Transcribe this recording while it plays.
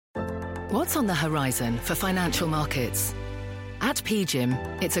What's on the horizon for financial markets? At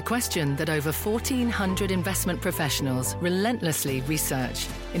PGIM, it's a question that over 1,400 investment professionals relentlessly research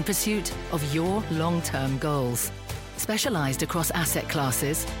in pursuit of your long-term goals. Specialized across asset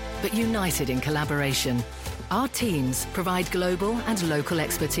classes, but united in collaboration, our teams provide global and local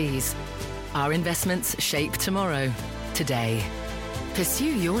expertise. Our investments shape tomorrow, today.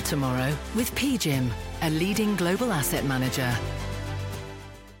 Pursue your tomorrow with PGIM, a leading global asset manager.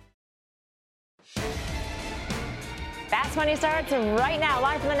 Fast Money starts right now,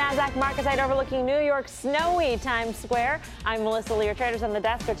 live from the NASDAQ market site overlooking New York's snowy Times Square. I'm Melissa Lee. Your traders on the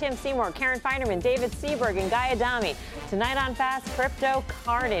desk are Tim Seymour, Karen Feinerman, David Seaberg, and Guy Adami. Tonight on Fast, crypto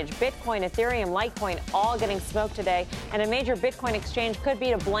carnage. Bitcoin, Ethereum, Litecoin all getting smoked today. And a major Bitcoin exchange could be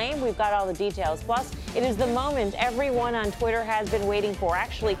to blame. We've got all the details. Plus, it is the moment everyone on Twitter has been waiting for,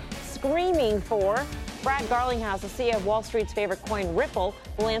 actually screaming for. Brad Garlinghouse, the CEO of Wall Street's favorite coin, Ripple,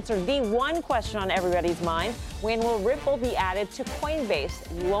 will answer the one question on everybody's mind. When will Ripple be added to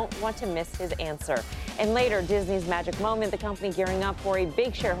Coinbase? You won't want to miss his answer. And later, Disney's magic moment, the company gearing up for a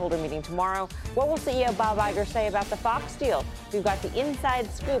big shareholder meeting tomorrow. What will CEO Bob Iger say about the Fox deal? We've got the inside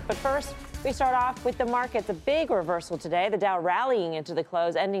scoop. But first, we start off with the markets. A big reversal today. The Dow rallying into the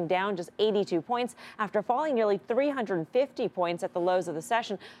close, ending down just 82 points after falling nearly 350 points at the lows of the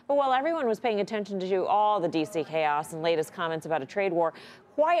session. But while everyone was paying attention to all the DC chaos and latest comments about a trade war,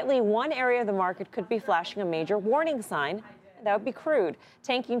 quietly, one area of the market could be flashing a major warning sign. That would be crude.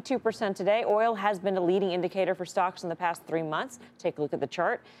 Tanking 2% today. Oil has been a leading indicator for stocks in the past 3 months. Take a look at the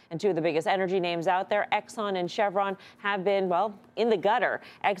chart. And two of the biggest energy names out there, Exxon and Chevron, have been, well, in the gutter.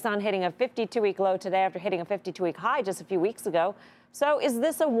 Exxon hitting a 52-week low today after hitting a 52-week high just a few weeks ago. So is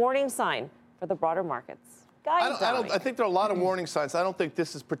this a warning sign for the broader markets? I think there are a lot of warning signs. I don't think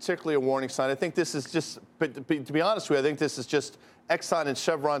this is particularly a warning sign. I think this is just, but to be honest with you, I think this is just Exxon and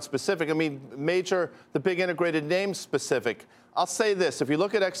Chevron specific. I mean, the big integrated names specific. I'll say this. If you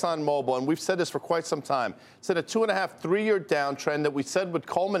look at ExxonMobil, and we've said this for quite some time, it's in a 2.5, 3-year downtrend that we said would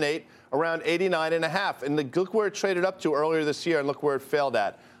culminate around 89.5. And look where it traded up to earlier this year, and look where it failed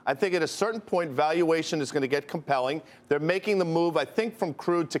at. I think at a certain point, valuation is going to get compelling. They're making the move, I think, from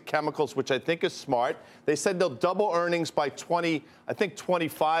crude to chemicals, which I think is smart. They said they'll double earnings by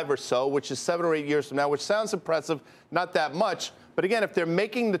 25 or so, which is 7 or 8 years from now, which sounds impressive, not that much. But again, if they're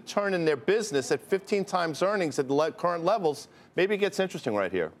making the turn in their business at 15 times earnings at the current levels, maybe it gets interesting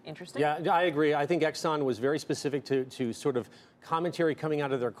right here. Interesting? Yeah, I agree. I think Exxon was very specific to sort of commentary coming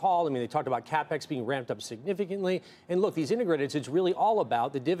out of their call. I mean, they talked about CapEx being ramped up significantly. And look, these integrateds, it's really all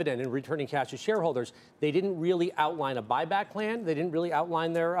about the dividend and returning cash to shareholders. They didn't really outline a buyback plan. They didn't really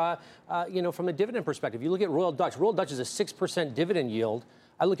outline their, from a dividend perspective. You look at Royal Dutch. Royal Dutch is a 6% dividend yield.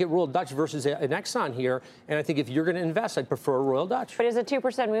 I look at Royal Dutch versus an Exxon here, and I think if you're going to invest, I'd prefer Royal Dutch. But is a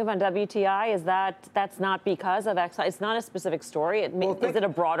 2% move on WTI, that's not because of Exxon? It's not a specific story. Is it a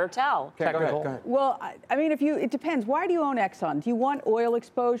broader tell? Okay, go ahead. Well, I mean, it depends. Why do you own Exxon? Do you want oil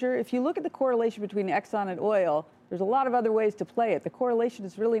exposure? If you look at the correlation between Exxon and oil, there's a lot of other ways to play it. The correlation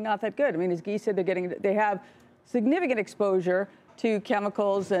is really not that good. I mean, as Guy said, they have significant exposure to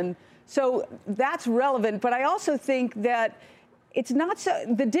chemicals, and so that's relevant. But I also think that it's not so.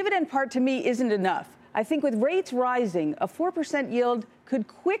 The dividend part to me isn't enough. I think with rates rising, a 4% yield could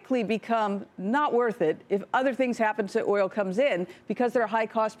quickly become not worth it if other things happen to oil comes in because they're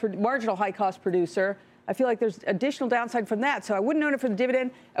a marginal high cost producer. I feel like there's additional downside from that. So I wouldn't own it for the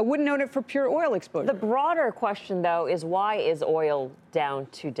dividend. I wouldn't own it for pure oil exposure. The broader question, though, is why is oil down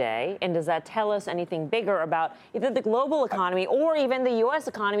today? And does that tell us anything bigger about either the global economy or even the U.S.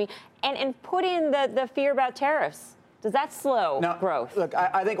 economy? And put in the fear about tariffs. Does that slow growth? Look,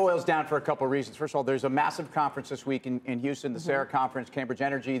 I think oil's down for a couple of reasons. First of all, there's a massive conference this week in Houston, the SARA conference, Cambridge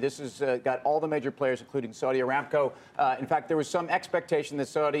Energy. This has got all the major players, including Saudi Aramco. In fact, there was some expectation that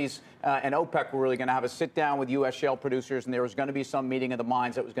Saudis and OPEC were really going to have a sit-down with U.S. shale producers, and there was going to be some meeting of the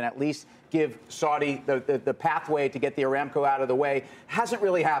minds that was going to at least give Saudi the pathway to get the Aramco out of the way. Hasn't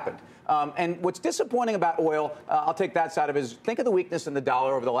really happened. And what's disappointing about oil, I'll take that side of it, is think of the weakness in the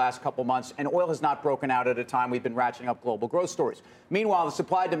dollar over the last couple months, and oil has not broken out at a time we've been ratcheting up global growth stories. Meanwhile, the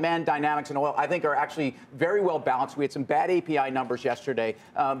supply-demand dynamics in oil, I think, are actually very well balanced. We had some bad API numbers yesterday,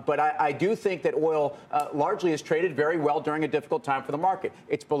 but I do think that oil largely has traded very well during a difficult time for the market.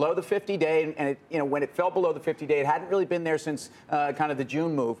 It's below the 50-day, and when it fell below the 50-day, it hadn't really been there since kind of the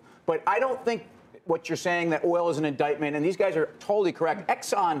June move. But I don't think what you're saying, that oil is an indictment, and these guys are totally correct.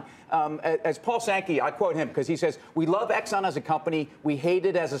 Exxon, as Paul Sankey, I quote him because he says, we love Exxon as a company, we hate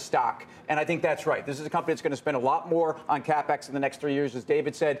it as a stock. And I think that's right. This is a company that's going to spend a lot more on CapEx in the next 3 years. As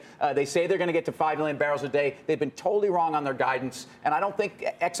David said, they say they're going to get to 5 million barrels a day. They've been totally wrong on their guidance, and I don't think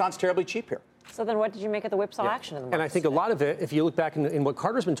Exxon's terribly cheap here. So then what did you make of the whipsaw action in the market? And I think a lot of it, if you look back in what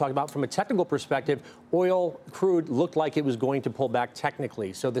Carter's been talking about from a technical perspective, oil, crude looked like it was going to pull back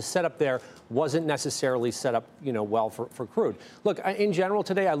technically. So the setup there wasn't necessarily set up, well for crude. Look, in general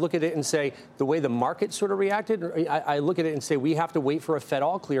today, I look at it and say the way the market sort of reacted, I look at it and say we have to wait for a Fed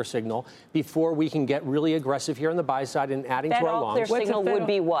all clear signal before we can get really aggressive here on the buy side and adding Fed to our all longs. clear signal would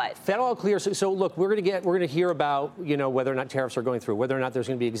be what? Fed all clear. So look, we're going to hear about, whether or not tariffs are going through, whether or not there's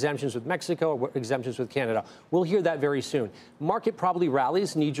going to be exemptions with Mexico or exemptions with Canada. We'll hear that very soon. Market probably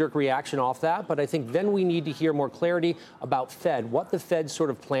rallies, knee-jerk reaction off that, but I think then we need to hear more clarity about Fed, what the Fed's sort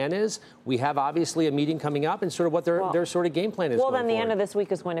of plan is. We have obviously a meeting coming up and sort of what their sort of game plan is. Well, then the end of this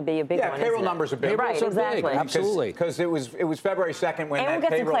week is going to be a big one. Yeah, payroll numbers are big. Right, exactly. Big, absolutely. Because it was February 2nd when and we'll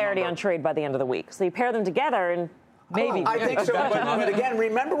get some clarity on trade by the end of the week. So you pair them together and maybe. I think so. But again,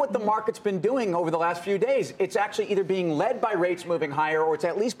 remember what the market's been doing over the last few days. It's actually either being led by rates moving higher or it's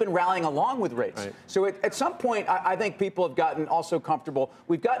at least been rallying along with rates. Right. So at some point, I think people have gotten also comfortable.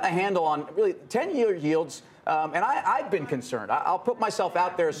 We've gotten a handle on really 10-year yields. And I've been concerned. I'll put myself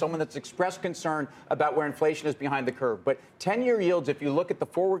out there as someone that's expressed concern about where inflation is behind the curve. But 10-year yields, if you look at the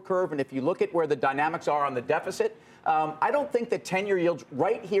forward curve and if you look at where the dynamics are on the deficit, I don't think that 10-year yields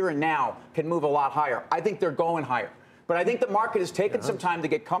right here and now can move a lot higher. I think they're going higher. But I think the market has taken some time to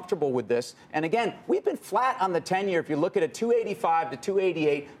get comfortable with this. And again, we've been flat on the 10-year if you look at a 285 to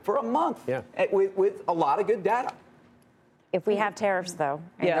 288 for a month with a lot of good data. If we have tariffs, though,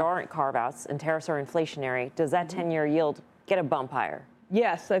 and there aren't carve-outs and tariffs are inflationary, does that 10-year yield get a bump higher?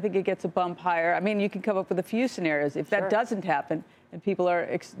 Yes, I think it gets a bump higher. I mean, you can come up with a few scenarios. If that doesn't happen and people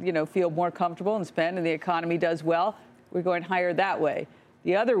are, feel more comfortable and spend and the economy does well, we're going higher that way.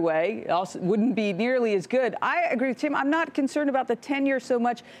 The other way also wouldn't be nearly as good. I agree with Tim. I'm not concerned about the 10-year so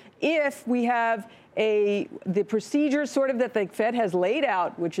much if we have the procedure sort of that the Fed has laid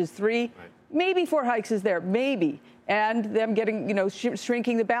out, which is 3, maybe 4 hikes is there, maybe, and them getting,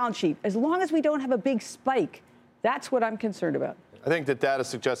 shrinking the balance sheet. As long as we don't have a big spike, that's what I'm concerned about. I think the data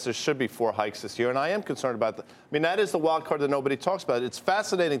suggests there should be 4 hikes this year, and I am concerned about that. I mean, that is the wild card that nobody talks about. It's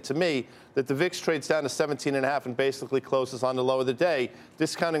fascinating to me that the VIX trades down to 17.5 and basically closes on the low of the day,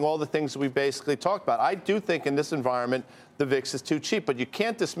 discounting all the things that we basically talked about. I do think in this environment, the VIX is too cheap, but you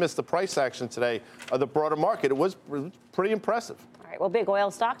can't dismiss the price action today of the broader market. It was pretty impressive. All right, well, big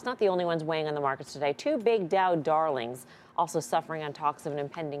oil stocks, not the only ones weighing on the markets today. 2 big Dow darlings also suffering on talks of an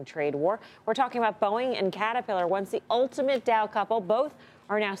impending trade war. We're talking about Boeing and Caterpillar, once the ultimate Dow couple. Both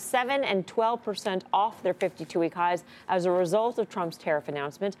are now 7% and 12% off their 52-week highs as a result of Trump's tariff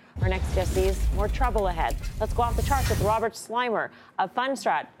announcement. Our next guest sees more trouble ahead. Let's go off the charts with Robert Slimer of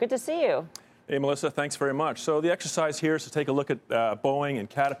Fundstrat. Good to see you. Hey, Melissa, thanks very much. So the exercise here is to take a look at Boeing and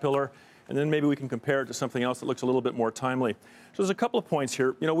Caterpillar, and then maybe we can compare it to something else that looks a little bit more timely. So there's a couple of points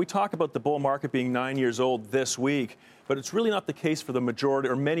here. We talk about the bull market being 9 years old this week, but it's really not the case for the majority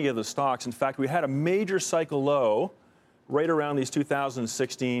or many of the stocks. In fact, we had a major cycle low right around these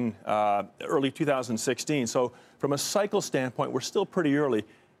 2016, early 2016. So from a cycle standpoint, we're still pretty early.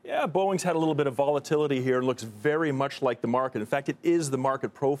 Yeah, Boeing's had a little bit of volatility here and looks very much like the market. In fact, it is the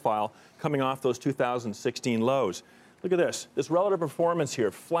market profile coming off those 2016 lows. Look at this relative performance here,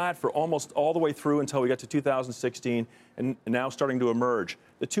 flat for almost all the way through until we got to 2016 and now starting to emerge.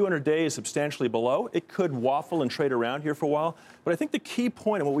 The 200-day is substantially below. It could waffle and trade around here for a while. But I think the key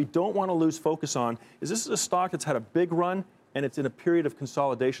point and what we don't want to lose focus on is this is a stock that's had a big run and it's in a period of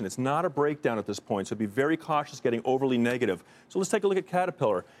consolidation. It's not a breakdown at this point, so be very cautious getting overly negative. So let's take a look at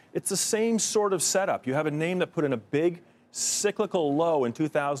Caterpillar. It's the same sort of setup. You have a name that put in a big cyclical low in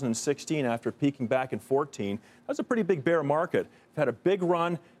 2016 after peaking back in 14. That's a pretty big bear market. We've had a big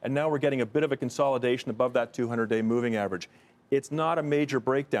run, and now we're getting a bit of a consolidation above that 200-day moving average. It's not a major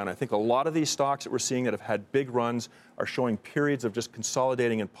breakdown. I think a lot of these stocks that we're seeing that have had big runs are showing periods of just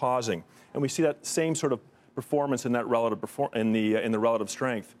consolidating and pausing. And we see that same sort of performance in that relative in the relative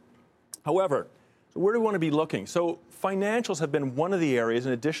strength. However, so where do we want to be looking? So financials have been one of the areas,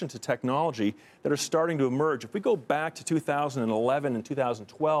 in addition to technology, that are starting to emerge. If we go back to 2011 and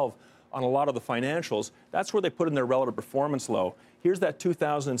 2012 on a lot of the financials, that's where they put in their relative performance low. Here's that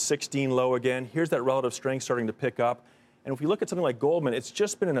 2016 low again. Here's that relative strength starting to pick up. And if we look at something like Goldman, it's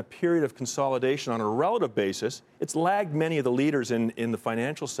just been in a period of consolidation on a relative basis. It's lagged many of the leaders in the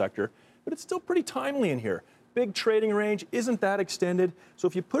financial sector, but it's still pretty timely in here. big trading range isn't that extended. So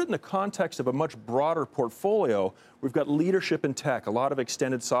if you put it in the context of a much broader portfolio, we've got leadership in tech, a lot of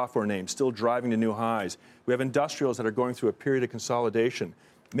extended software names still driving to new highs. We have industrials that are going through a period of consolidation.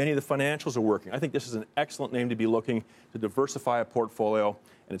 Many of the financials are working. I think this is an excellent name to be looking to diversify a portfolio,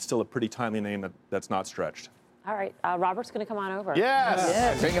 and it's still a pretty timely name that's not stretched. All right, Robert's going to come on over.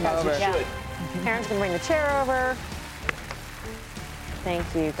 Yes. Bring him over. Yeah. Karen's going to bring the chair over. Thank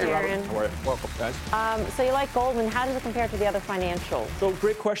you, Karen. How are you? Welcome, guys. So you like Goldman. How does it compare to the other financials? So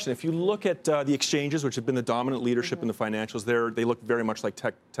great question. If you look at the exchanges, which have been the dominant leadership in the financials, they look very much like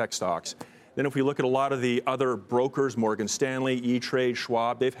tech stocks. Then if we look at a lot of the other brokers, Morgan Stanley, E-Trade,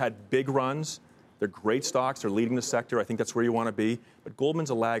 Schwab, they've had big runs. They're great stocks. They're leading the sector. I think that's where you want to be. But Goldman's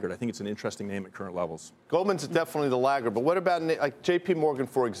a laggard. I think it's an interesting name at current levels. Goldman's definitely the laggard. But what about like J.P. Morgan,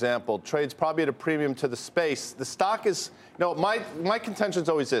 for example, trades probably at a premium to the space. The stock is, my contention is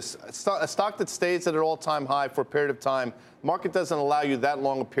always this. A stock that stays at an all-time high for a period of time, market doesn't allow you that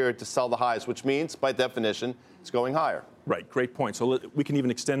long a period to sell the highs, which means, by definition, it's going higher. Right, great point. So we can even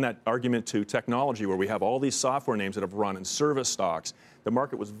extend that argument to technology, where we have all these software names that have run and service stocks. The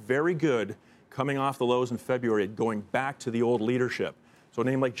market was very good coming off the lows in February and going back to the old leadership. So a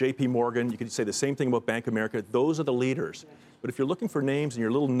name like J.P. Morgan, you could say the same thing about Bank of America. Those are the leaders. But if you're looking for names and you're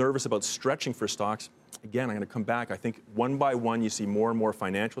a little nervous about stretching for stocks, again, I'm going to come back. I think one by one you see more and more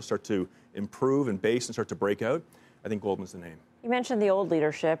financials start to improve and base and start to break out. I think Goldman's the name. You mentioned the old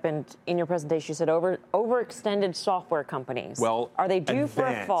leadership, and in your presentation you said overextended software companies. Well, are they due for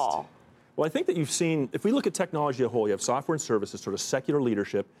a fall? Well, I think that you've seen, if we look at technology as a whole, you have software and services, sort of secular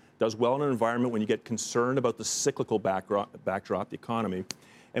leadership, does well in an environment when you get concerned about the cyclical backdrop, the economy.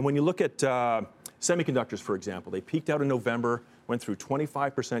 And when you look at semiconductors, for example, they peaked out in November, went through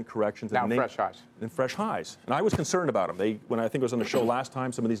 25% corrections. Now fresh highs. And fresh highs. And I was concerned about them. When I think I was on the show last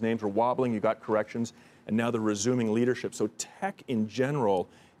time, some of these names were wobbling, you got corrections, and now they're resuming leadership. So tech in general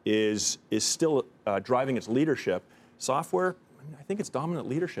is still driving its leadership. Software, I think it's dominant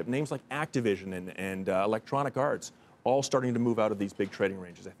leadership. Names like Activision and Electronic Arts, all starting to move out of these big trading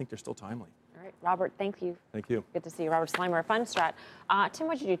ranges. I think they're still timely. All right, Robert, thank you. Thank you. Good to see you. Robert Slimer of Fundstrat. Tim,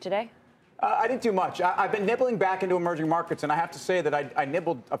 what did you do today? I didn't do much. I've been nibbling back into emerging markets, and I have to say that I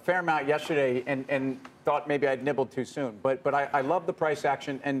nibbled a fair amount yesterday and thought maybe I'd nibbled too soon. But I love the price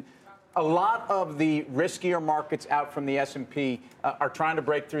action, and a lot of the riskier markets out from the S&P are trying to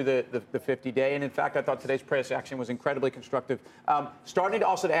break through the 50-day. And in fact, I thought today's price action was incredibly constructive. Starting to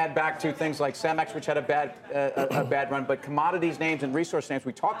also add back to things like Cemex, which had a bad run, but commodities names and resource names,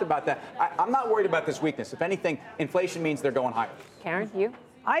 we talked about that. I'm not worried about this weakness. If anything, inflation means they're going higher. Karen, you?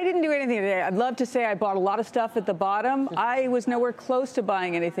 I didn't do anything today. I'd love to say I bought a lot of stuff at the bottom. I was nowhere close to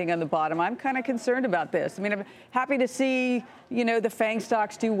buying anything on the bottom. I'm kind of concerned about this. I mean, I'm happy to see, the FANG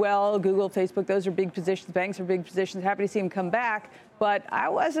stocks do well. Google, Facebook, those are big positions. Banks are big positions. Happy to see them come back. But I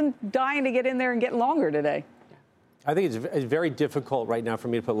wasn't dying to get in there and get longer today. I think it's very difficult right now for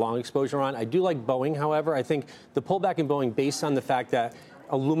me to put long exposure on. I do like Boeing, however. I think the pullback in Boeing, based on the fact that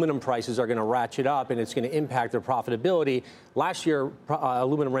aluminum prices are going to ratchet up and it's going to impact their profitability. Last year,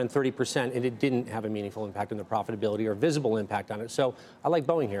 aluminum ran 30%, and it didn't have a meaningful impact on their profitability or visible impact on it. So I like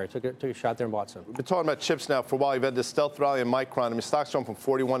Boeing here. I took a shot there and bought some. We've been talking about chips now for a while. You've had the stealth rally in Micron. I mean, stocks going from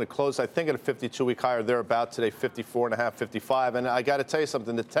 41 to close, I think, at a 52-week higher. They're about today 54.5, 55. And I got to tell you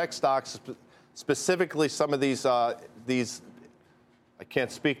something. The tech stocks, specifically some of these, I can't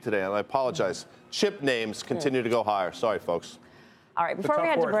speak today, and I apologize. Chip names continue to go higher. Sorry, folks. All right, before we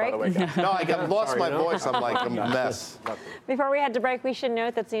had to break. No, I lost my voice. I'm like a mess. Before we had to break, we should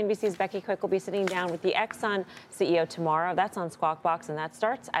note that CNBC's Becky Quick will be sitting down with the Exxon CEO tomorrow. That's on Squawk Box, and that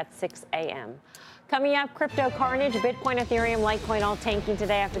starts at 6 a.m. Coming up, crypto carnage, Bitcoin, Ethereum, Litecoin all tanking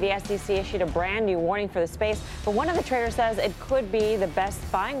today after the SEC issued a brand new warning for the space. But one of the traders says it could be the best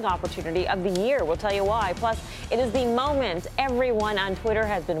buying opportunity of the year. We'll tell you why. Plus, it is the moment everyone on Twitter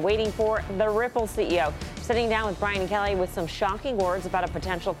has been waiting for. The Ripple CEO sitting down with Brian Kelly with some shocking words about a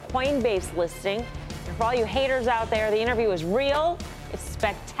potential Coinbase listing. And for all you haters out there, the interview is real. It's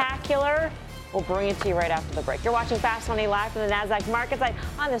spectacular. We'll bring it to you right after the break. You're watching Fast Money live from the NASDAQ market site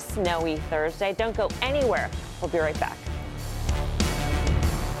on a snowy Thursday. Don't go anywhere. We'll be right back.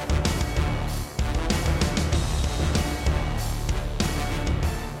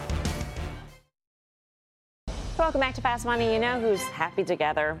 Welcome back to Fast Money. You know who's happy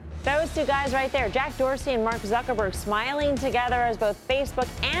together. Those two guys right there, Jack Dorsey and Mark Zuckerberg, smiling together as both Facebook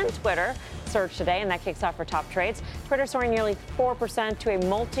and Twitter surged today, and that kicks off for top trades. Twitter soaring nearly 4% to a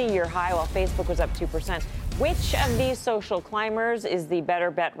multi-year high, while Facebook was up 2%. Which of these social climbers is the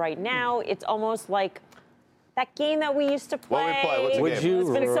better bet right now? It's almost like That game that we used to play. What we play? What's the Would game? you It's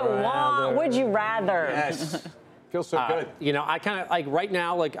been so long. Would you rather? Yes. Feels so good. You know, I kind of like right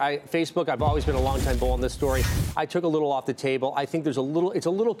now, Facebook, I've always been a long-time bull on this story. I took a little off the table. I think it's a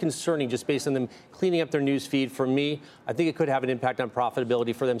little concerning just based on them cleaning up their news feed. For me, I think it could have an impact on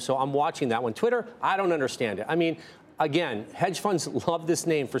profitability for them. So I'm watching that one. Twitter, I don't understand it. I mean, again, hedge funds love this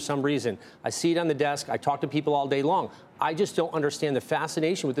name for some reason. I see it on the desk. I talk to people all day long. I just don't understand the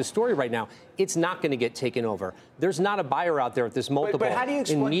fascination with this story right now. It's not going to get taken over. There's not a buyer out there at this multiple but how do you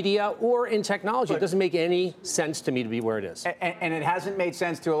explain, in media or in technology. It doesn't make any sense to me to be where it is. And it hasn't made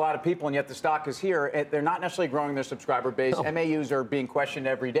sense to a lot of people, and yet the stock is here. They're not necessarily growing their subscriber base. No. MAUs are being questioned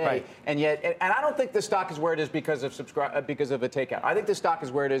every day. Right. And I don't think the stock is where it is because of a takeout. I think the stock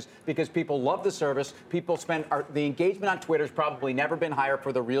is where it is because people love the service. People the engagement on Twitter has probably never been higher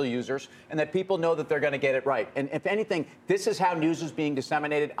for the real users, and that people know that they're going to get it right. And if anything, this is how news is being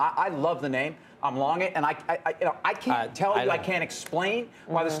disseminated. I love the name. I'm long it, and I can't I can't explain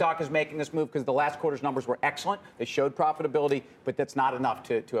why the stock is making this move because the last quarter's numbers were excellent. They showed profitability, but that's not enough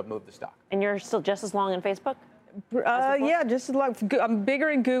to have moved the stock. And you're still just as long in Facebook? Yeah, just as long. I'm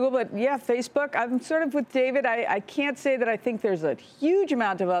bigger in Google, but yeah, Facebook. I'm sort of with David. I can't say that I think there's a huge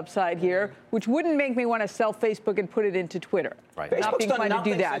amount of upside here, which wouldn't make me want to sell Facebook and put it into Twitter. Right. Facebook's done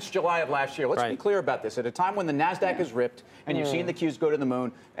nothing since July of last year. Let's be clear about this. At a time when the NASDAQ is ripped and you've seen the Qs go to the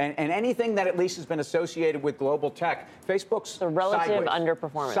moon, and anything that at least has been associated with global tech, Facebook's the relative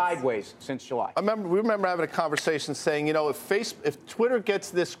underperformance. Sideways since July. We remember having a conversation saying, you know, if Twitter gets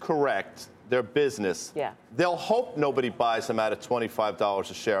this correct, their business, they'll hope nobody buys them at $25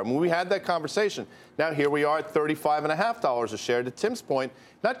 a share. I mean, we had that conversation. Now here we are at $35.50 a share. To Tim's point,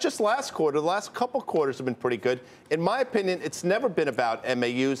 not just last quarter, the last couple quarters have been pretty good. In my opinion, it's never been about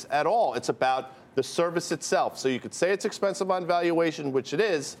MAUs at all. It's about the service itself. So you could say it's expensive on valuation, which it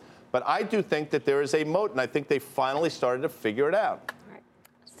is, but I do think that there is a moat, and I think they finally started to figure it out. All right.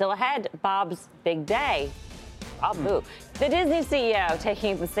 Still ahead, Bob's big day. The Disney CEO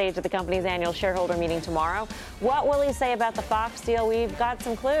taking the stage at the company's annual shareholder meeting tomorrow. What will he say about the Fox deal? We've got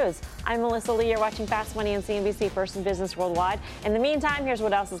some clues. I'm Melissa Lee. You're watching Fast Money on CNBC, First in Business Worldwide. In the meantime, here's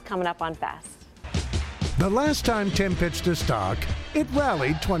what else is coming up on Fast. The last time Tim pitched a stock, it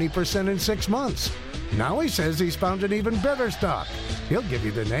rallied 20% in 6 months. Now he says he's found an even better stock. He'll give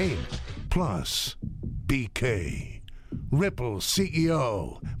you the name. Plus, BK. Ripple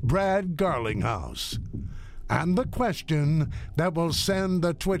CEO, Brad Garlinghouse. And the question that will send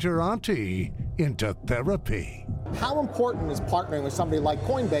the Twitterati into therapy. How important is partnering with somebody like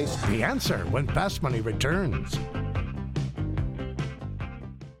Coinbase? The answer when Fast Money returns.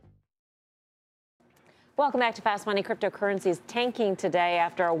 Welcome back to Fast Money. Cryptocurrencies tanking today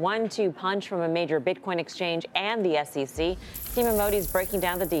after a 1-2 punch from a major Bitcoin exchange and the SEC. Seema Modi's breaking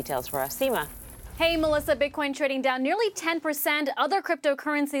down the details for us. Seema. Hey, Melissa, Bitcoin trading down nearly 10%. Other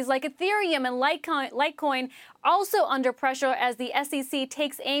cryptocurrencies like Ethereum and Litecoin also under pressure as the SEC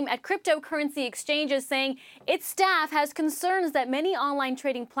takes aim at cryptocurrency exchanges, saying its staff has concerns that many online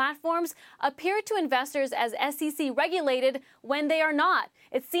trading platforms appear to investors as SEC regulated when they are not.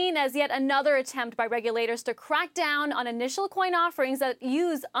 It's seen as yet another attempt by regulators to crack down on initial coin offerings that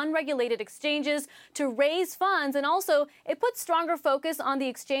use unregulated exchanges to raise funds, and also it puts stronger focus on the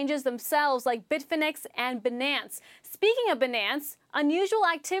exchanges themselves like Bitfinex and Binance. Speaking of Binance, unusual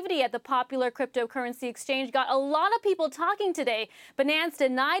activity at the popular cryptocurrency exchange got a lot of people talking today. Binance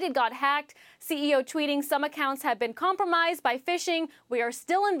denied it got hacked. CEO tweeting, some accounts have been compromised by phishing. We are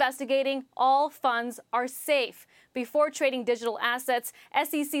still investigating. All funds are safe. Before trading digital assets,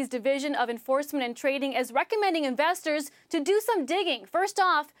 SEC's Division of Enforcement and Trading is recommending investors to do some digging. First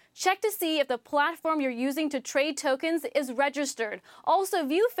off, check to see if the platform you're using to trade tokens is registered. Also,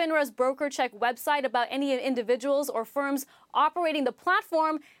 view FINRA's BrokerCheck website about any individuals or firms operating the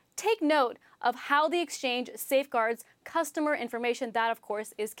platform. Take note of how the exchange safeguards customer information. That, of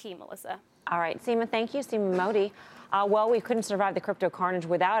course, is key, Melissa. All right, Seema, thank you. Seema Modi. Well, we couldn't survive the crypto carnage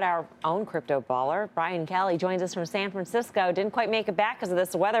without our own crypto baller. Brian Kelly joins us from San Francisco. Didn't quite make it back because of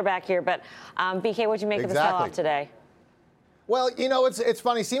this weather back here, but BK, what'd you make of the sell-off today? Well, you know, it's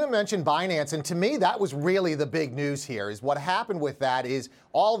funny. Seema mentioned Binance, and to me, that was really the big news here. Is what happened with that is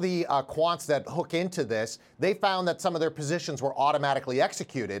all the quants that hook into this, they found that some of their positions were automatically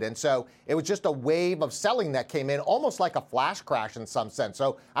executed, and so it was just a wave of selling that came in, almost like a flash crash in some sense.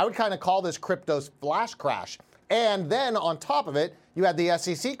 So I would kind of call this crypto's flash crash. And then on top of it, you had the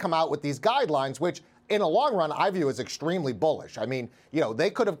SEC come out with these guidelines, which in a long run, I view as extremely bullish. I mean, they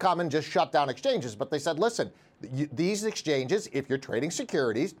could have come and just shut down exchanges, but they said, listen, these exchanges, if you're trading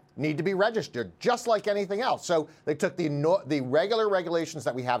securities, need to be registered just like anything else. So they took the regular regulations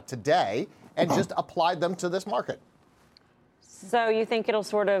that we have today and just applied them to this market. So you think it'll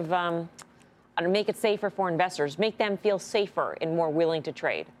sort of make it safer for investors, make them feel safer and more willing to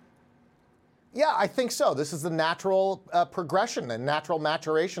trade? Yeah, I think so. This is the natural progression and natural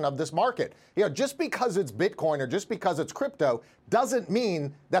maturation of this market. Just because it's Bitcoin or just because it's crypto doesn't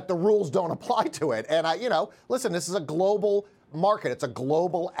mean that the rules don't apply to it. And listen, this is a global market. It's a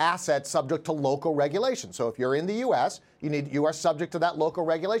global asset subject to local regulation. So if you're in the U.S., you are subject to that local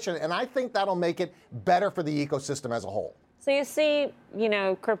regulation. And I think that'll make it better for the ecosystem as a whole. So you see,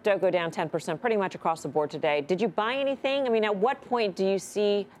 crypto go down 10% pretty much across the board today. Did you buy anything? I mean, at what point do you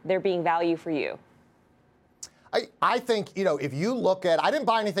see there being value for you? I think, if you look at, I didn't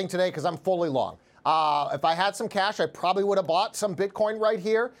buy anything today because I'm fully long. If I had some cash, I probably would have bought some Bitcoin right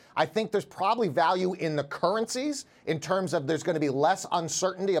here. I think there's probably value in the currencies in terms of there's going to be less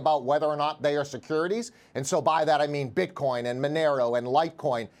uncertainty about whether or not they are securities. And so by that, I mean Bitcoin and Monero and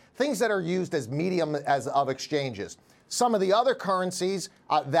Litecoin, things that are used as medium of exchanges. Some of the other currencies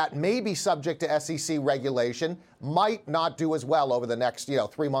that may be subject to SEC regulation might not do as well over the next,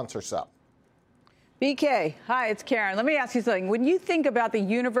 3 months or so. BK, hi, it's Karen. Let me ask you something. When you think about the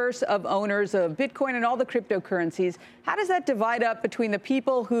universe of owners of Bitcoin and all the cryptocurrencies, how does that divide up between the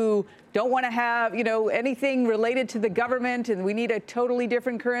people who don't want to have, anything related to the government and we need a totally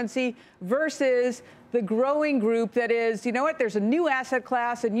different currency versus the growing group that is, there's a new asset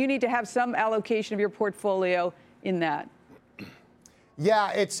class and you need to have some allocation of your portfolio in that?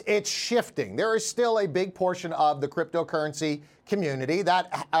 Yeah, it's shifting. There is still a big portion of the cryptocurrency community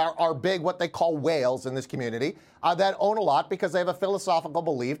that are big, what they call whales in this community, that own a lot because they have a philosophical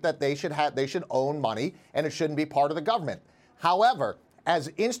belief that they should own money and it shouldn't be part of the government. However, as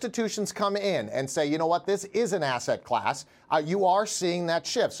institutions come in and say, you know what, this is an asset class, you are seeing that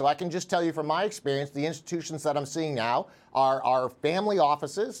shift. So I can just tell you from my experience, the institutions that I'm seeing now are family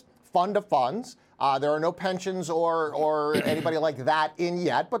offices, fund of funds. There are no pensions or anybody like that in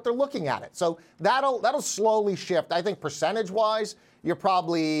yet, but they're looking at it. So that'll slowly shift. I think percentage-wise, you're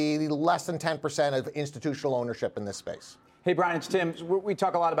probably less than 10% of institutional ownership in this space. Hey, Brian, it's Tim. We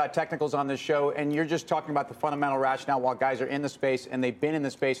talk a lot about technicals on this show, and you're just talking about the fundamental rationale while guys are in the space, and they've been in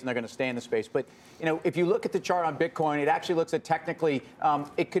the space, and they're going to stay in the space. But, if you look at the chart on Bitcoin, it actually looks at technically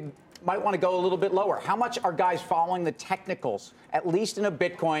might want to go a little bit lower. How much are guys following the technicals, at least in a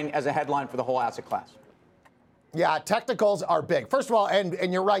Bitcoin, as a headline for the whole asset class? Yeah, technicals are big. First of all,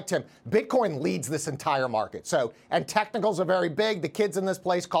 and you're right, Tim, Bitcoin leads this entire market. And technicals are very big. The kids in this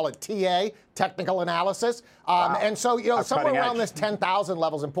place call it TA, technical analysis. Wow. And so, somewhere around this 10,000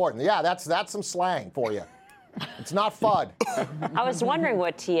 level is important. Yeah, that's some slang for you. It's not FUD. I was wondering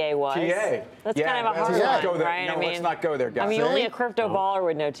what TA was. TA. That's kind of a hard one, right? No, let's not go there, guys. I mean, only a crypto baller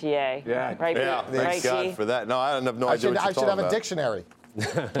would know TA. Yeah. Right? Yeah, thank God for that. No, I have no idea what you're talking about. I should have a dictionary.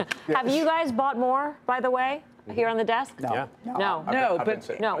 Have you guys bought more, by the way, here on the desk? No. Yeah.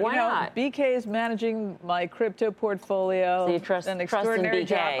 No, why not? BK is managing my crypto portfolio. So you trust an extraordinary in BK.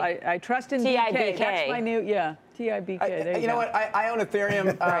 job. I trust in TIBK. BK. That's my new, TIBK. There you go. Know what? I own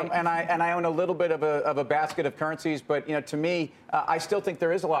Ethereum, and I own a little bit of a basket of currencies. But to me, I still think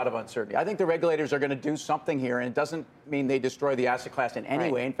there is a lot of uncertainty. I think the regulators are going to do something here, and it doesn't mean they destroy the asset class in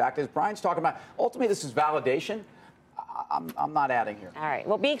any way. In fact, as Brian's talking about, ultimately this is validation. I'm not adding here. All right.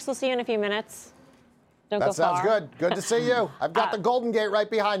 Well, Beeks, we'll see you in a few minutes. Don't that go sounds far. good. Good to see you. I've got the Golden Gate right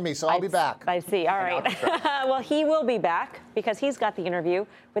behind me, so I'll be back. I see. All right. Well, he will be back because he's got the interview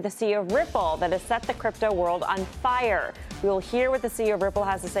with the CEO of Ripple that has set the crypto world on fire. We will hear what the CEO of Ripple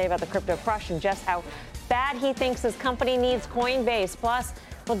has to say about the crypto crush and just how bad he thinks his company needs Coinbase. Plus,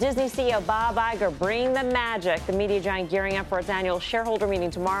 will Disney CEO Bob Iger bring the magic? The media giant gearing up for its annual shareholder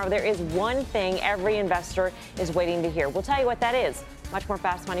meeting tomorrow. There is one thing every investor is waiting to hear. We'll tell you what that is. Much more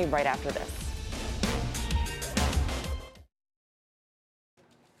Fast Money right after this.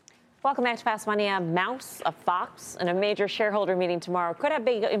 Welcome back to Fast Money. A mouse, a fox, and a major shareholder meeting tomorrow could have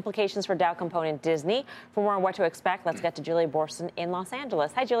big implications for Dow component Disney. For more on what to expect, let's get to Julia Borson in Los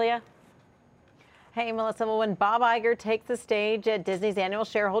Angeles. Hi, Julia. Hey, Melissa. Well, when Bob Iger takes the stage at Disney's annual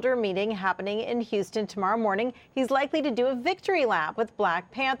shareholder meeting happening in Houston tomorrow morning, he's likely to do a victory lap with Black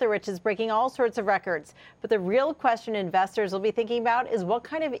Panther, which is breaking all sorts of records. But the real question investors will be thinking about is what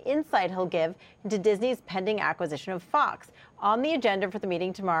kind of insight he'll give into Disney's pending acquisition of Fox. On the agenda for the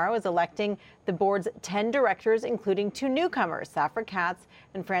meeting tomorrow is electing the board's 10 directors, including 2 newcomers, Safra Catz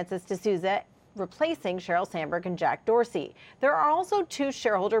and Francis D'Souza, replacing Sheryl Sandberg and Jack Dorsey. There are also 2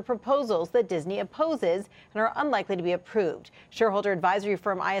 shareholder proposals that Disney opposes and are unlikely to be approved. Shareholder advisory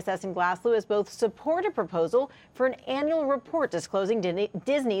firm ISS and Glass Lewis both support a proposal for an annual report disclosing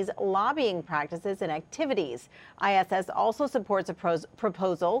Disney's lobbying practices and activities. ISS also supports a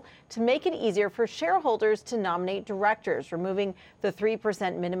proposal to make it easier for shareholders to nominate directors, removing the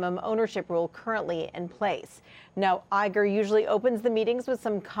 3% minimum ownership rule currently in place. Now, Iger usually opens the meetings with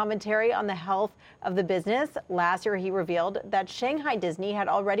some commentary on the health of the business. Last year, he revealed that Shanghai Disney had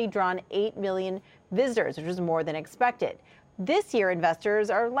already drawn 8 million visitors, which was more than expected. This year, investors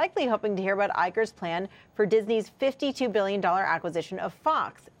are likely hoping to hear about Iger's plan for Disney's $52 billion acquisition of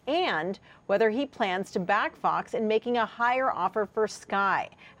Fox and whether he plans to back Fox in making a higher offer for Sky.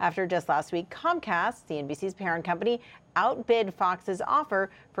 After just last week, Comcast, CNBC's parent company, outbid Fox's offer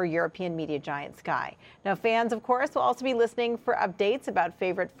for European media giant Sky. Now, fans, of course, will also be listening for updates about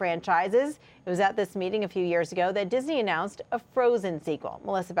favorite franchises. It was at this meeting a few years ago that Disney announced a Frozen sequel.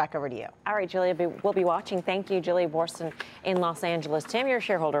 Melissa, back over to you. All right, Julia, we'll be watching. Thank you, Julia Boorstin in Los Angeles. Tim, you're a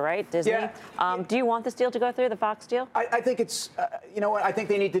shareholder, right? Disney. Yeah. Do you want this deal to go through, the Fox deal? I think it's, you know what, I think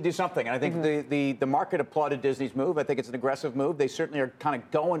they need to do something. And I think the market applauded Disney's move. I think it's an aggressive move. They certainly are kind of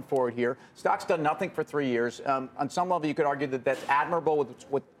going for it here. Stock's done nothing for 3 years. On some level, you could argue that that's admirable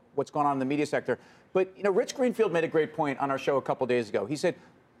with what's going on in the media sector. But, you know, Rich Greenfield made a great point on our show a couple days ago. He said,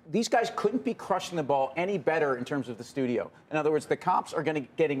 these guys couldn't be crushing the ball any better in terms of the studio. In other words, the comps are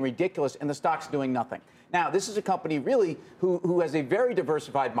getting ridiculous, and the stock's doing nothing. Now, this is a company really who has a very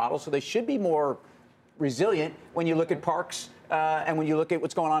diversified model, so they should be more resilient when you look at parks and when you look at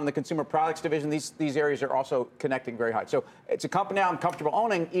what's going on in the consumer products division. These areas are also connecting very high. So it's a company I'm comfortable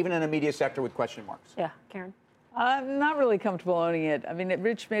owning, even in a media sector with question marks. Yeah, Karen. I'm not really comfortable owning it. I mean,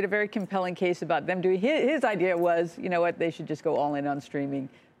 Rich made a very compelling case about them doing. His idea was, you know what, they should just go all in on streaming,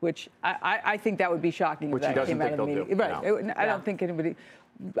 which I think that would be shocking if that came out of the meeting. Right. No. I don't think anybody.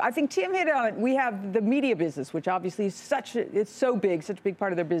 I think Tim hit on it. We have the media business, which obviously is it's so big, such a big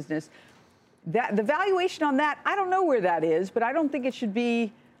part of their business. That the valuation on that, I don't know where that is, but I don't think it should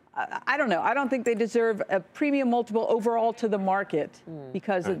be. I don't know. I don't think they deserve a premium multiple overall to the market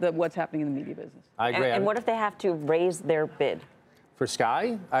because of what's happening in the media business. I agree. And what if they have to raise their bid? For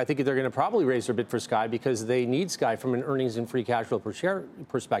Sky, I think they're going to probably raise their bid for Sky because they need Sky from an earnings and free cash flow per share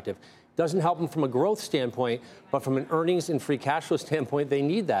perspective. Doesn't help them from a growth standpoint, but from an earnings and free cash flow standpoint, they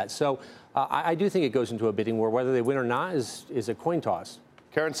need that. So I do think it goes into a bidding war. Whether they win or not is a coin toss.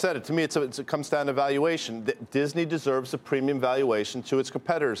 Karen said it. To me, it comes down to valuation. Disney deserves a premium valuation to its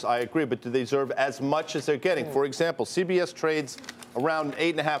competitors. I agree, but do they deserve as much as they're getting? For example, CBS trades around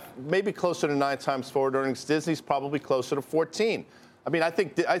 8.5, maybe closer to 9 times forward earnings. Disney's probably closer to 14. I mean, I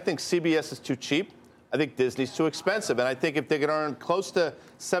think CBS is too cheap. I think Disney's too expensive. And I think if they can earn close to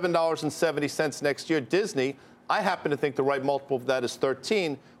 $7.70 next year, Disney, I happen to think the right multiple of that is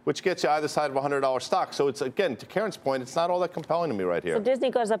 13, which gets you either side of a $100 stock. So it's, again, to Karen's point, it's not all that compelling to me right here. So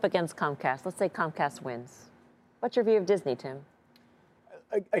Disney goes up against Comcast. Let's say Comcast wins. What's your view of Disney, Tim?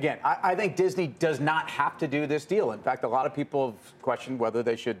 Again, I think Disney does not have to do this deal. In fact, a lot of people have questioned whether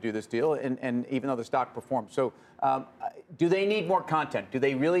they should do this deal, and even though the stock performed. So do they need more content? Do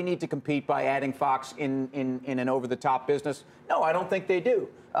they really need to compete by adding Fox in an over-the-top business? No, I don't think they do.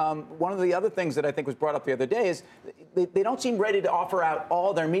 One of the other things that I think was brought up the other day is they don't seem ready to offer out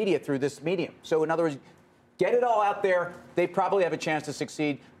all their media through this medium. So in other words, get it all out there. They probably have a chance to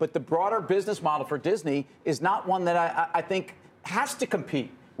succeed. But the broader business model for Disney is not one that I think has to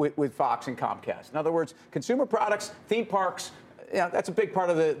compete with Fox and Comcast. In other words, consumer products, theme parks, that's a big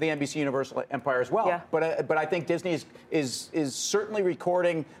part of the NBC Universal empire as well. Yeah. But I think Disney is certainly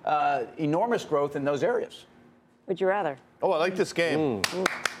recording enormous growth in those areas. Would you rather? Oh, I like this game.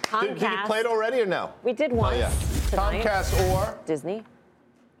 Did you play it already or no? We did once. Oh, yeah. Comcast or Disney.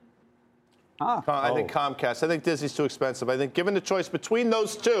 I think Comcast. I think Disney's too expensive. I think given the choice between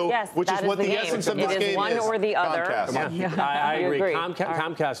those two, which is what the essence of this game is. It is one or the other. Comcast. I agree.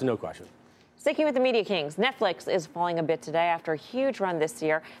 Comcast, no question. Sticking with the media kings, Netflix is falling a bit today after a huge run this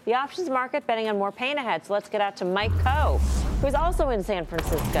year. The options market betting on more pain ahead. So let's get out to Mike Coe, who's also in San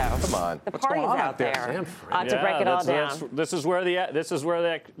Francisco. Come on, the party's out there to break it all down. This is where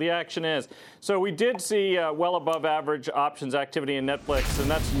the action is. So we did see well above average options activity in Netflix,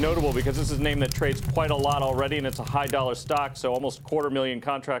 and that's notable because this is a name that trades quite a lot already, and it's a high dollar stock, so almost 250,000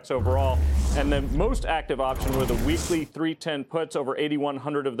 contracts overall. And the most active option were the weekly 310 puts. Over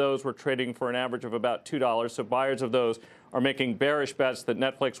 8,100 of those were trading for an average of about $2. So buyers of those are making bearish bets that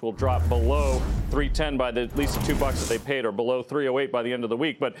Netflix will drop below $3.10 by at least the $2 that they paid, or below $3.08 by the end of the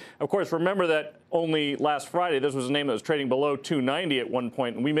week. But of course, remember that only last Friday, this was a name that was trading below $2.90 at one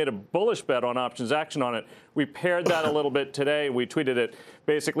point, and we made a bullish bet on options action on it. We paired that a little bit today. We tweeted it,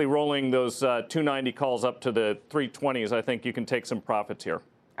 basically rolling those $2.90 calls up to the $3.20s. I think you can take some profits here.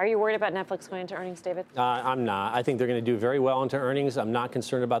 Are you worried about Netflix going into earnings, David? I'm not. I think they're going to do very well into earnings. I'm not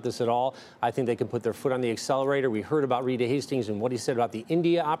concerned about this at all. I think they can put their foot on the accelerator. We heard about Reed Hastings and what he said about the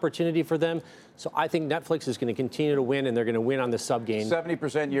India opportunity for them. So I think Netflix is going to continue to win, and they're going to win on the sub gain.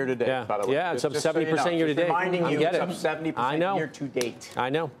 70% year to date, by the way. Yeah, it's up 70% year to date. Reminding you, it's up 70% year to date. I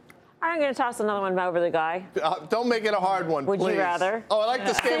know. I'm going to toss another one over the guy. Don't make it a hard one, Would please. you rather? Oh, I like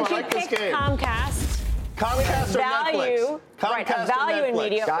this game. Since I like this game. Comcast. Comcast or value, Netflix? right, a value in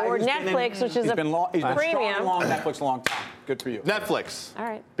media, or Netflix, which is a premium. Long Netflix a long time. Good for you. Netflix. All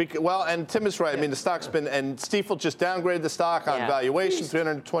right. Well, and Tim is right. I mean, the stock's been, and Stifel just downgraded the stock on valuation,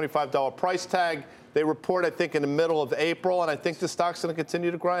 $325 price tag. They report, I think, in the middle of April, and I think the stock's going to continue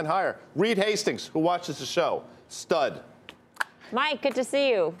to grind higher. Reed Hastings, who watches the show, stud. Mike, good to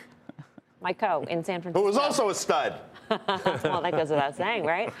see you. My co in San Francisco. Who was also a stud. Well, that goes without saying,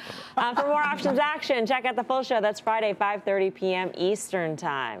 right? For more options action, check out the full show. That's Friday, 5:30 p.m. Eastern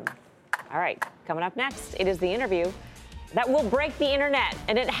Time. All right, coming up next, it is the interview that will break the internet,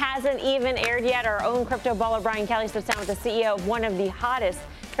 and it hasn't even aired yet. Our own crypto baller Brian Kelly sits down with the CEO of one of the hottest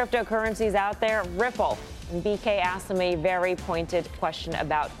cryptocurrencies out there, Ripple. And BK asked him a very pointed question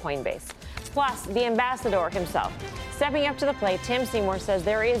about Coinbase. Plus, the ambassador himself. Stepping up to the plate, Tim Seymour says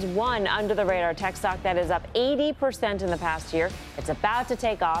there is one under-the-radar tech stock that is up 80% in the past year. It's about to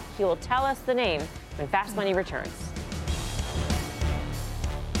take off. He will tell us the name when Fast Money returns.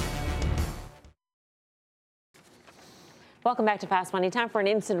 Welcome back to Fast Money. Time for an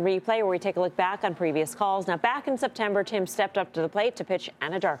instant replay where we take a look back on previous calls. Now, back in September, Tim stepped up to the plate to pitch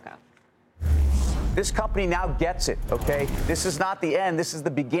Anadarko. This company now gets it, okay? This is not the end. This is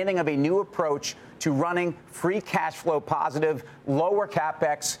the beginning of a new approach to running free cash flow positive, lower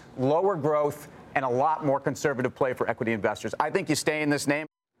CapEx, lower growth, and a lot more conservative play for equity investors. I think you stay in this name.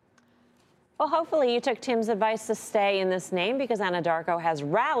 Well, hopefully you took Tim's advice to stay in this name, because Anadarko has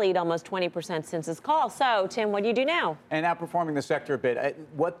rallied almost 20% since his call. So, Tim, what do you do now? And outperforming the sector a bit.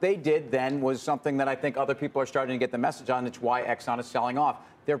 What they did then was something that I think other people are starting to get the message on. It's why Exxon is selling off.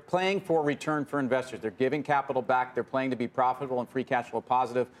 They're playing for return for investors. They're giving capital back. They're playing to be profitable and free cash flow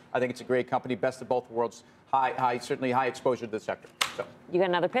positive. I think it's a great company, best of both worlds. Certainly high exposure to the sector. So. You got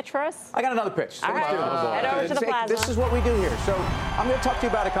another pitch for us? I got another pitch. So all right. Head over to the plaza. This is what we do here. So I'm going to talk to you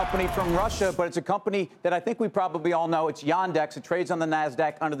about a company from Russia, but it's a company that I think we probably all know. It's Yandex. It trades on the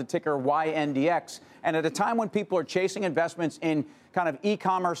NASDAQ under the ticker YNDX. And at a time when people are chasing investments in kind of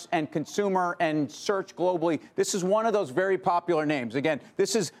e-commerce and consumer and search globally, this is one of those very popular names. Again,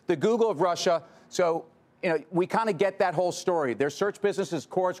 this is the Google of Russia. So, we kind of get that whole story. Their search business is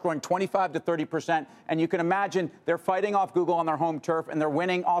core. It's growing 25 to 30%. And you can imagine they're fighting off Google on their home turf, and they're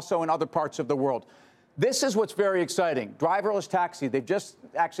winning also in other parts of the world. This is what's very exciting. Driverless taxi. They've just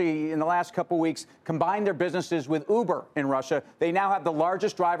actually, in the last couple of weeks, combined their businesses with Uber in Russia. They now have the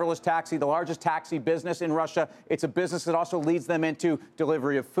largest driverless taxi, the largest taxi business in Russia. It's a business that also leads them into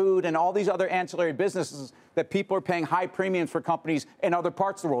delivery of food and all these other ancillary businesses that people are paying high premiums for companies in other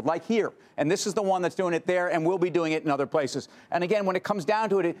parts of the world, like here. And this is the one that's doing it there, and will be doing it in other places. And again, when it comes down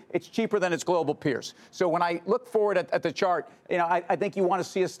to it, it's cheaper than its global peers. So when I look forward at the chart, I think you want to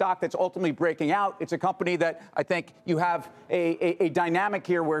see a stock that's ultimately breaking out. It's a company that I think you have a dynamic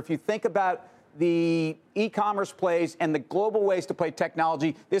here where if you think about the e-commerce plays and the global ways to play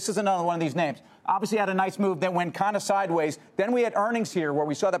technology, this is another one of these names. Obviously had a nice move that went kind of sideways. Then we had earnings here where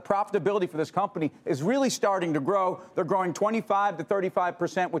we saw that profitability for this company is really starting to grow. They're growing 25 to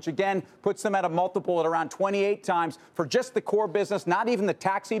 35%, which again puts them at a multiple at around 28 times for just the core business, not even the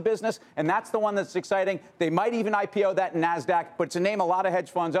taxi business. And that's the one that's exciting. They might even IPO that in NASDAQ, but it's a name a lot of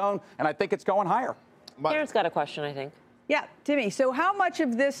hedge funds own, and I think it's going higher. Karen's got a question, I think. Yeah, Timmy, so how much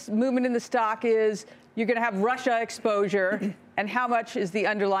of this movement in the stock is you're going to have Russia exposure, and how much is the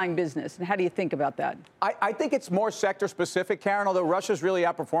underlying business? And how do you think about that? I think it's more sector-specific, Karen, although Russia's really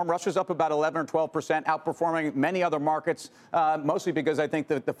outperformed. Russia's up about 11 or 12%, outperforming many other markets, mostly because I think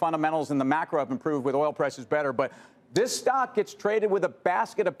the fundamentals and the macro have improved with oil prices better. But this stock gets traded with a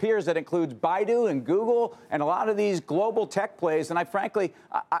basket of peers that includes Baidu and Google and a lot of these global tech plays. And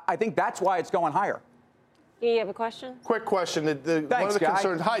I think that's why it's going higher. You have a question? Quick question. Thanks, one of the Guy.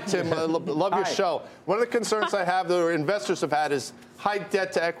 concerns. Hi, Tim. I love your show. One of the concerns I have that investors have had is high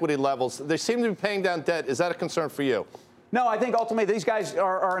debt to equity levels. They seem to be paying down debt. Is that a concern for you? No, I think ultimately these guys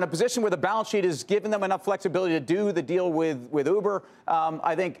are in a position where the balance sheet is giving them enough flexibility to do the deal with Uber.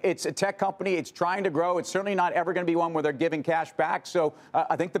 I think it's a tech company. It's trying to grow. It's certainly not ever going to be one where they're giving cash back. So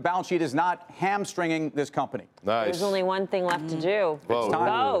I think the balance sheet is not hamstringing this company. Nice. There's only one thing left to do.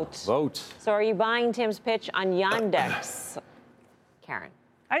 Vote. So are you buying Tim's pitch on Yandex? Karen.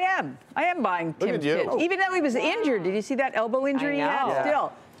 I am buying Tim's pitch. Even though he was injured. Did you see that elbow injury he had?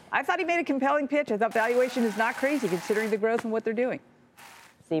 Still. I thought he made a compelling pitch. I thought valuation is not crazy considering the growth and what they're doing.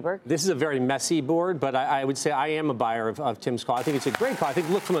 Seaberg? This is a very messy board, but I would say I am a buyer of Tim's call. I think it's a great call. I think,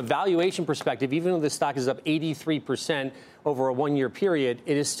 look, from a valuation perspective, even though the stock is up 83% over a one-year period,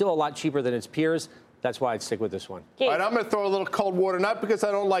 it is still a lot cheaper than its peers. That's why I'd stick with this one. All right, I'm going to throw a little cold water, not because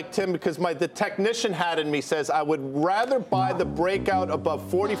I don't like Tim, because the technician hat in me says I would rather buy the breakout above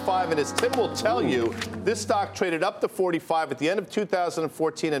 45. And as Tim will tell you, this stock traded up to 45 at the end of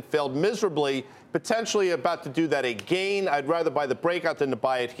 2014 and failed miserably, potentially about to do that again. I'd rather buy the breakout than to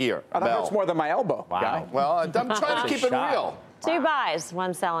buy it here. That hurts more than my elbow. Wow. Guy. Well, I'm trying to keep it real. Two buys,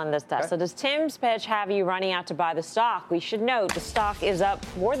 one sell on this test. So does Tim's pitch have you running out to buy the stock? We should note the stock is up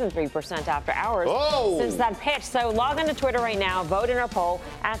more than 3% after hours since that pitch. So log on to Twitter right now, vote in our poll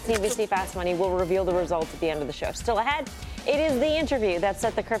at CNBC Fast Money. We'll reveal the results at the end of the show. Still ahead, it is the interview that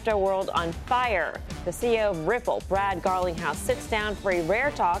set the crypto world on fire. The CEO of Ripple, Brad Garlinghouse, sits down for a rare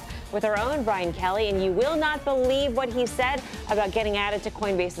talk with our own Brian Kelly, and you will not believe what he said about getting added to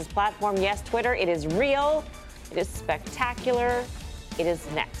Coinbase's platform. Yes, Twitter, it is real. It is spectacular. It is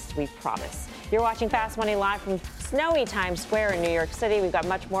next, we promise. You're watching Fast Money live from snowy Times Square in New York City. We've got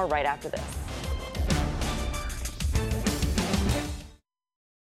much more right after this.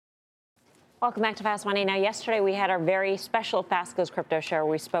 Welcome back to Fast Money. Now, yesterday we had our very special Fast Goes Crypto show where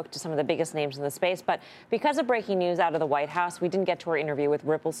we spoke to some of the biggest names in the space. But because of breaking news out of the White House, we didn't get to our interview with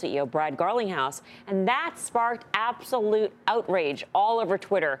Ripple CEO Brad Garlinghouse. And that sparked absolute outrage all over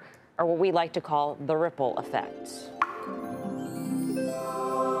Twitter, or what we like to call the Ripple effect.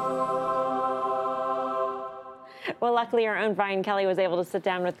 Well, luckily, our own Brian Kelly was able to sit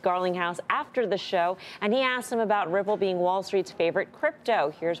down with Garlinghouse after the show, and he asked him about Ripple being Wall Street's favorite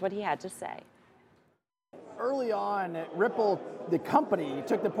crypto. Here's what he had to say. Early on, Ripple, the company,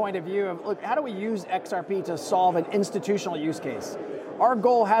 took the point of view of, look, how do we use XRP to solve an institutional use case? Our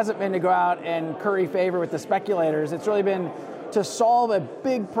goal hasn't been to go out and curry favor with the speculators. It's really been to solve a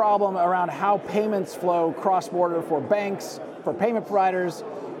big problem around how payments flow cross-border for banks, for payment providers.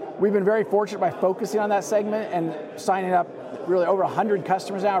 We've been very fortunate by focusing on that segment and signing up really over 100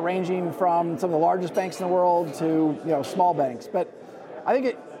 customers now, ranging from some of the largest banks in the world to small banks. But I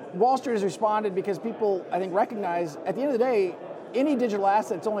think Wall Street has responded because people, I think, recognize at the end of the day, any digital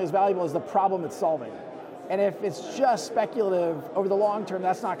asset is only as valuable as the problem it's solving. And if it's just speculative over the long term,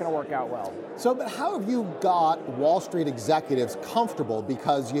 that's not going to work out well. So, but how have you got Wall Street executives comfortable?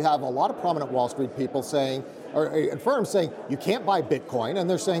 Because you have a lot of prominent Wall Street people saying, or firms saying, you can't buy Bitcoin, and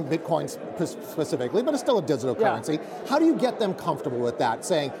they're saying Bitcoin specifically, but it's still a digital currency. How do you get them comfortable with that,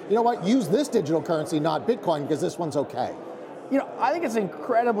 saying, you know what, use this digital currency, not Bitcoin, because this one's okay? I think it's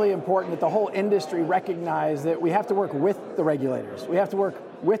incredibly important that the whole industry recognize that we have to work with the regulators. We have to work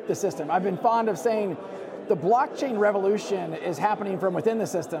with the system. I've been fond of saying, the blockchain revolution is happening from within the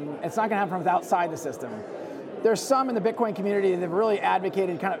system. It's not going to happen from outside the system. There's some in the Bitcoin community that have really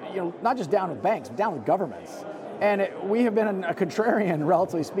advocated kind of, not just down with banks, but down with governments. And we have been a contrarian,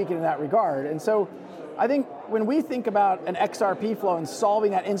 relatively speaking, in that regard. And so I think when we think about an XRP flow and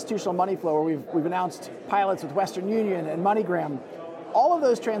solving that institutional money flow, where we've announced pilots with Western Union and MoneyGram, all of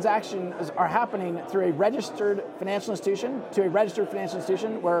those transactions are happening through a registered financial institution to a registered financial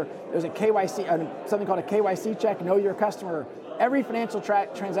institution where there's a KYC, something called a KYC check, know your customer. Every financial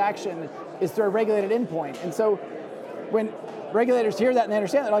transaction is through a regulated endpoint. And so when regulators hear that and they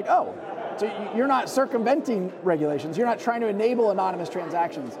understand, they're like, oh, so you're not circumventing regulations. You're not trying to enable anonymous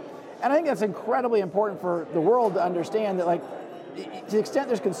transactions. And I think that's incredibly important for the world to understand that, to the extent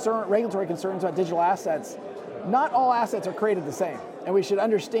there's regulatory concerns about digital assets, not all assets are created the same, and we should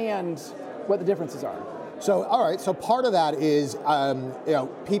understand what the differences are. So, all right, so part of that is,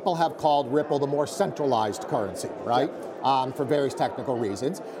 people have called Ripple the more centralized currency, right? For various technical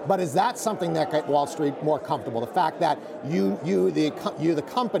reasons. But is that something that got Wall Street more comfortable? The fact that you, the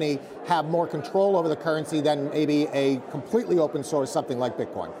company, have more control over the currency than maybe a completely open source, something like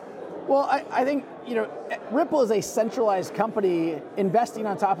Bitcoin? Well, I think, Ripple is a centralized company investing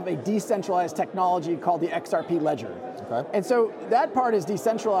on top of a decentralized technology called the XRP ledger. Okay. And so that part is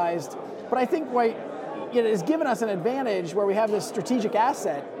decentralized, but I think it has given us an advantage where we have this strategic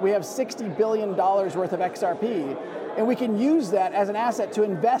asset. We have $60 billion worth of XRP, and we can use that as an asset to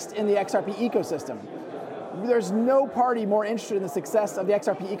invest in the XRP ecosystem. there's no party more interested in the success of the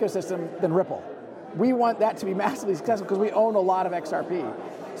XRP ecosystem than Ripple. We want that to be massively successful because we own a lot of XRP.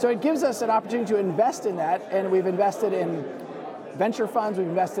 So it gives us an opportunity to invest in that, and we've invested in venture funds, we've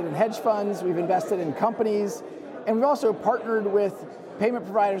invested in hedge funds, we've invested in companies, and we've also partnered with payment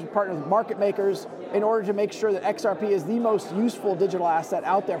providers, partnered with market makers in order to make sure that XRP is the most useful digital asset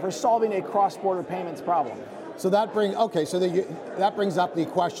out there for solving a cross-border payments problem. So that brings up the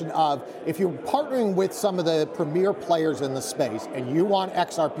question of, if you're partnering with some of the premier players in the space and you want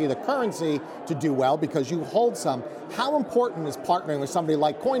XRP, the currency, to do well because you hold some, how important is partnering with somebody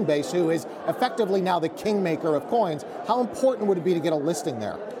like Coinbase, who is effectively now the kingmaker of coins? How important would it be to get a listing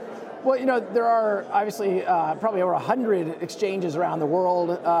there? Well, there are obviously probably over 100 exchanges around the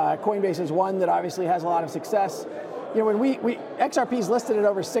world. Coinbase is one that obviously has a lot of success. When XRP is listed at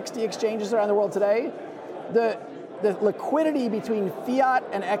over 60 exchanges around the world today. The liquidity between fiat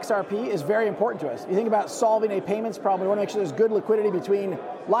and XRP is very important to us. You think about solving a payments problem, we want to make sure there's good liquidity between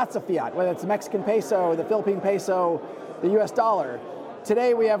lots of fiat, whether it's the Mexican peso, the Philippine peso, the US dollar.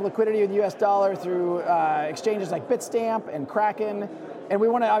 Today we have liquidity with the US dollar through exchanges like Bitstamp and Kraken, and we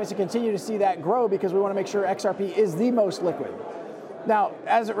want to obviously continue to see that grow because we want to make sure XRP is the most liquid. Now,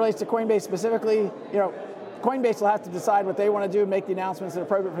 as it relates to Coinbase specifically, Coinbase will have to decide what they want to do and make the announcements that are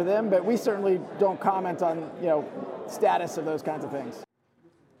appropriate for them, but we certainly don't comment on, status of those kinds of things.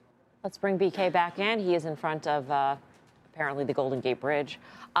 Let's bring BK back in. He is in front of apparently the Golden Gate Bridge,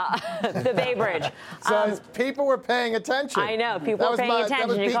 the Bay Bridge. So people were paying attention. I know, people were paying attention.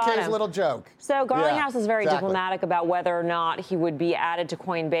 That was BK's little joke. So Garlinghouse is very diplomatic about whether or not he would be added to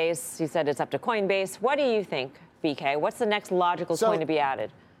Coinbase. He said it's up to Coinbase. What do you think, BK? What's the next logical coin to be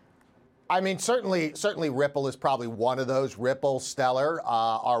added? I mean, certainly Ripple is probably one of those. Ripple, Stellar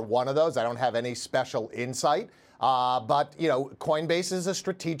are one of those. I don't have any special insight. But, Coinbase is a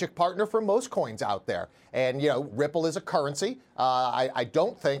strategic partner for most coins out there. And, Ripple is a currency. I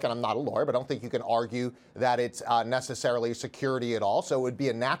don't think, and I'm not a lawyer, but I don't think you can argue that it's necessarily a security at all. So it would be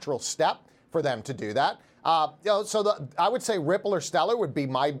a natural step for them to do that. I would say Ripple or Stellar would be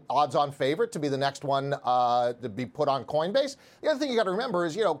my odds-on favorite to be the next one to be put on Coinbase. The other thing you got to remember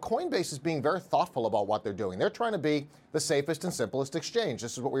is, Coinbase is being very thoughtful about what they're doing. They're trying to be the safest and simplest exchange.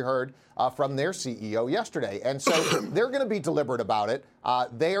 This is what we heard from their CEO yesterday. And so they're going to be deliberate about it.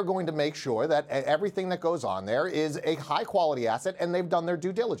 They are going to make sure that everything that goes on there is a high-quality asset, and they've done their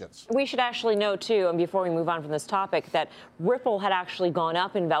due diligence. We should actually note, too, and before we move on from this topic, that Ripple had actually gone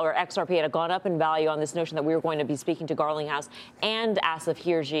up in value, or XRP had gone up in value on this notion that we were going to be speaking to Garlinghouse and Asif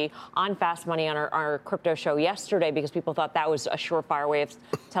Hirji on Fast Money on our crypto show yesterday, because people thought that was a surefire way of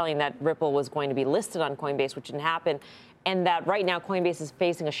telling that Ripple was going to be listed on Coinbase, which didn't happen. And that right now Coinbase is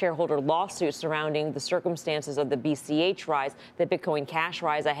facing a shareholder lawsuit surrounding the circumstances of the BCH rise, the Bitcoin Cash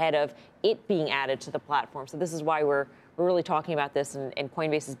rise, ahead of it being added to the platform. So this is why we're really talking about this, and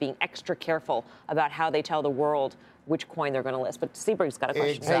Coinbase is being extra careful about how they tell the world which coin they're going to list. But Seaberg's got a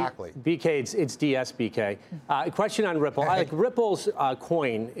question. Exactly. Hey, BK, it's DS, BK. A question on Ripple. Ripple's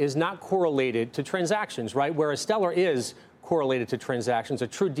coin is not correlated to transactions, right? Whereas Stellar is correlated to transactions, a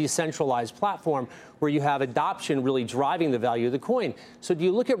true decentralized platform where you have adoption really driving the value of the coin. So do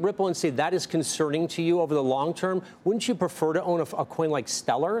you look at Ripple and say that is concerning to you over the long term? Wouldn't you prefer to own a coin like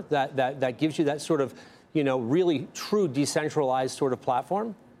Stellar that gives you that sort of, really true decentralized sort of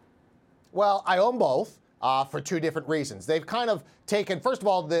platform? Well, I own both for two different reasons. They've kind of taken, first of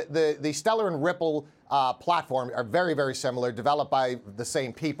all, the Stellar and Ripple platform are very, very similar, developed by the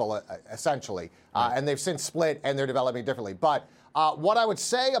same people, essentially. And they've since split, and they're developing differently. But what I would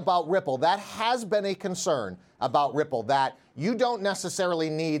say about Ripple, that has been a concern about Ripple, that you don't necessarily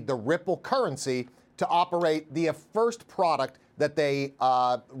need the Ripple currency to operate the first product that they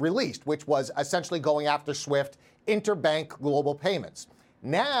released, which was essentially going after SWIFT, interbank global payments.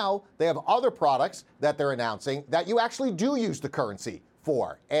 Now they have other products that they're announcing that you actually do use the currency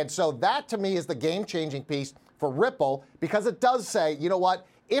for. And so that, to me, is the game-changing piece for Ripple, because it does say, you know what,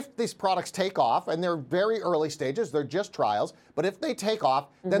 if these products take off, and they're very early stages, they're just trials, but if they take off,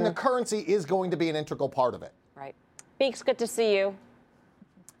 then the currency is going to be an integral part of it. Right. Beeks, good to see you.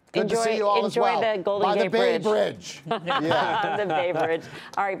 Good to see you all as well. Enjoy the Golden Gate Bridge. Yeah. The Bay Bridge.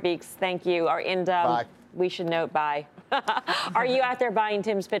 All right, Beeks, thank you. And bye. We should note bye. Are you out there buying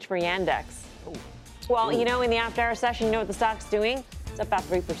Tim's pitch for Yandex? Well, in the after-hour session, you know what the stock's doing? It's up about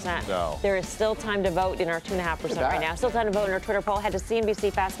 3%. No. There is still time to vote in our 2.5% right now. Still time to vote in our Twitter poll. Head to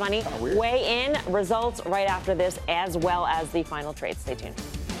CNBC Fast Money. Weigh in. Results right after this, as well as the final trade. Stay tuned.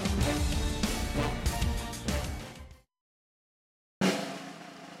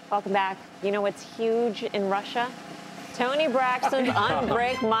 Welcome back. You know what's huge in Russia? Tony Braxton's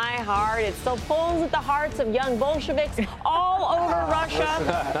Unbreak My Heart. It still pulls at the hearts of young Bolsheviks all over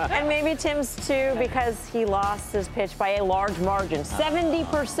Russia. And maybe Tim's too, because he lost his pitch by a large margin.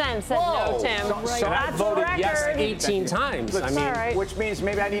 70% said no, Tim. So that's voted a record. yes 18 times. I mean, which means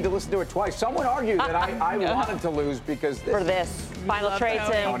maybe I need to listen to it twice. Someone argued that I wanted to lose because for this final trade,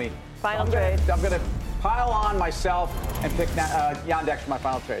 Tim. Tony. Final trade. I'm going to pile on myself and pick Yandex for my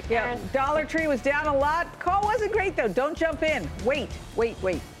final trade. Yeah, Dollar Tree was down a lot. Call wasn't great, though. Don't jump in. Wait.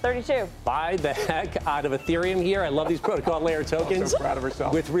 32. Buy the heck out of Ethereum here. I love these protocol layer tokens. So proud of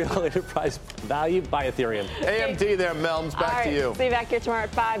herself. With real enterprise value, buy Ethereum. AMD there, Melms. Back to you. See you back here tomorrow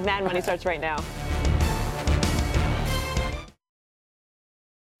at 5. Mad Money starts right now.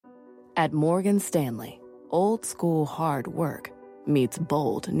 At Morgan Stanley, old school hard work meets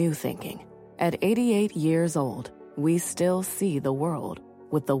bold new thinking. At 88 years old, we still see the world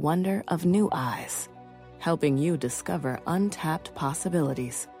with the wonder of new eyes, helping you discover untapped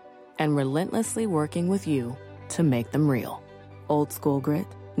possibilities and relentlessly working with you to make them real. Old school grit,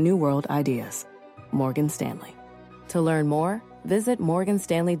 new world ideas. Morgan Stanley. To learn more, visit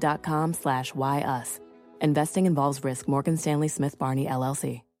morganstanley.com/whyus. Investing involves risk. Morgan Stanley Smith Barney,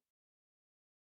 LLC.